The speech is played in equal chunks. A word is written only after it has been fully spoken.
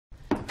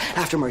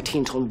After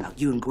Martine told me about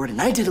you and Gordon,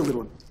 I did a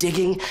little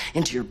digging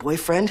into your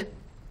boyfriend.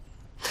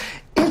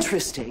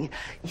 Interesting,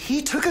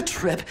 he took a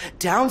trip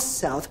down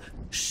south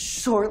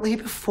shortly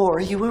before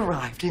you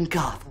arrived in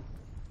Gotham.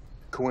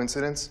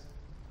 Coincidence?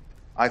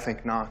 I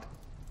think not.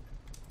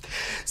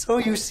 So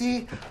you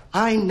see,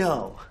 I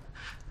know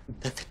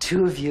that the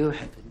two of you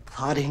have been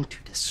plotting to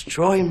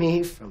destroy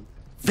me from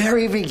the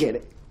very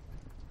beginning.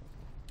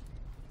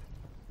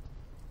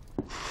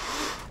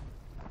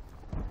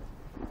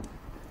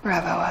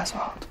 Bravo,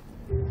 Oswald.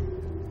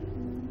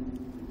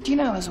 Do you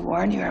know I was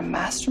warned you're a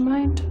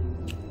mastermind?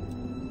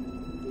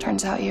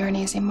 Turns out you're an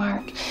easy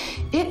mark.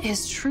 It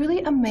is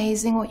truly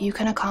amazing what you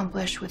can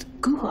accomplish with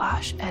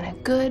goulash and a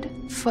good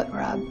foot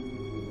rub.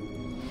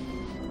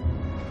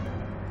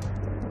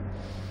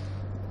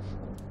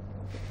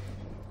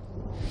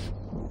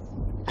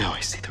 Now I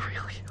see the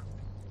real you.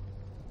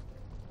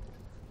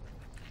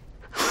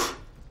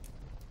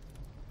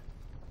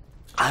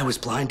 I was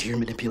blind to your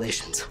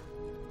manipulations.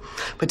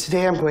 But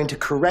today I'm going to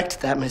correct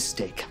that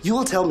mistake. You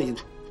will tell me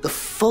the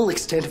full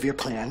extent of your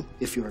plan,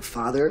 if your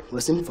father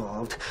was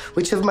involved,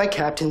 which of my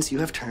captains you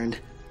have turned,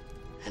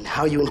 and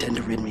how you intend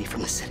to rid me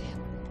from the city.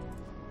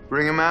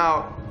 Bring him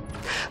out.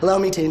 Allow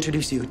me to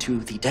introduce you to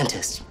the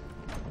dentist.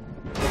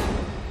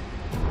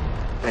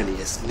 And he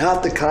is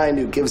not the kind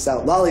who gives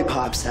out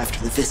lollipops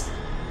after the visit.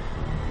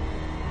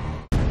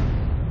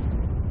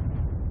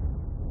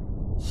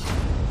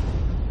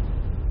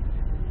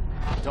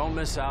 Don't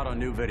miss out on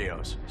new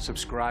videos.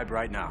 Subscribe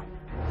right now.